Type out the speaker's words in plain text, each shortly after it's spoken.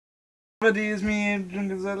Everybody, it's me, Adrian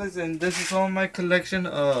Gonzalez, and this is all my collection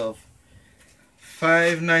of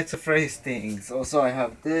Five Nights at Freddy's things. Also, I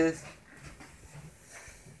have this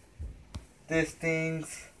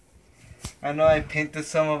things. I know I painted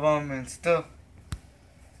some of them, and still,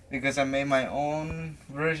 because I made my own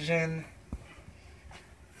version.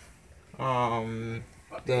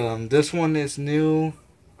 This one is new,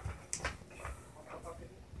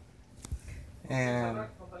 and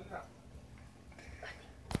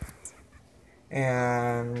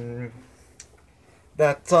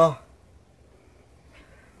that's all.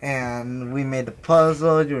 And we made a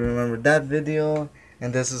puzzle. You remember that video?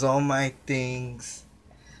 And this is all my things.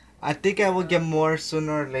 I think I will get more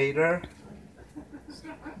sooner or later.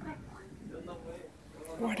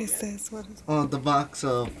 What is this? What is? Oh, the box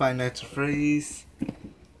of Five Nights at Freddy's.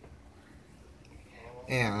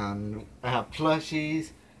 And I have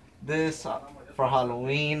plushies. This for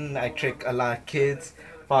Halloween. I trick a lot of kids.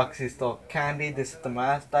 Foxy stole candy. This is the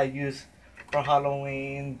mask I use for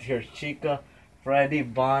Halloween. Here's Chica, Freddy,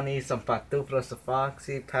 Bonnie, some pantuflas of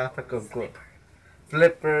Foxy, pack of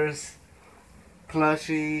flippers,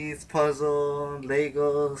 plushies, puzzle,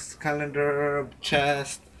 Legos, calendar,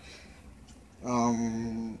 chest,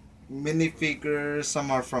 minifigures.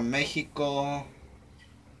 Some are from Mexico,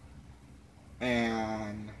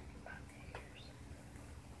 and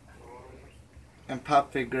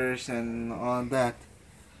pop figures and all that.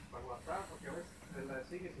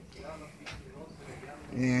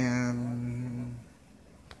 And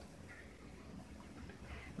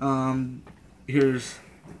here's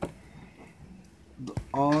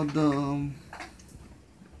all the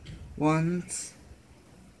ones.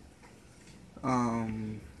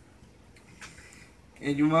 And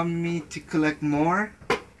you want me to collect more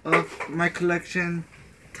of my collection?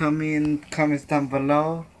 Tell me in comments down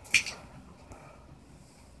below.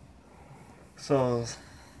 So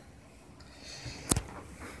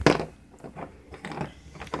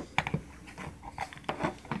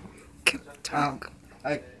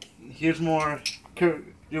here's more.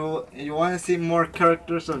 You want to see more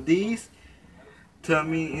characters of these? Tell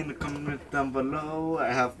me in the comments down below.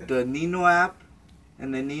 I have the Nino app,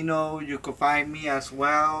 and the Nino you can find me as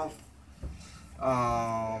well.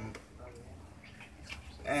 And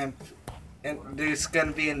there's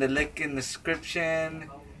gonna be in the link in the description.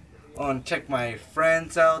 Check my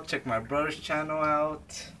friends out, check my brother's channel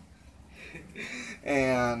out,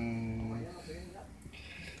 and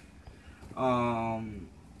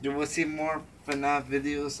you will see more FNAF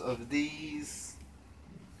videos of these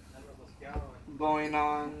going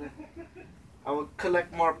on. I will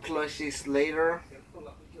collect more plushies later,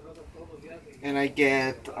 and I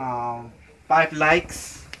get 5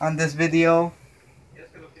 likes on this video.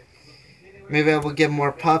 Maybe I will get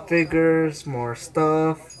more pop figures, more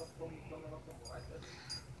stuff.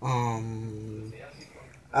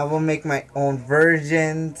 I will make my own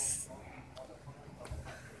versions.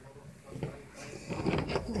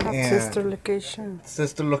 Sister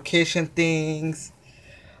location things,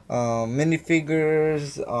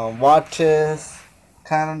 minifigures, watches,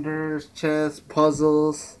 calendars, chess,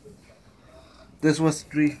 puzzles. This was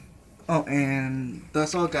 3. Oh, and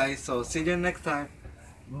that's all, guys. So see you next time.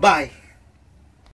 Bye.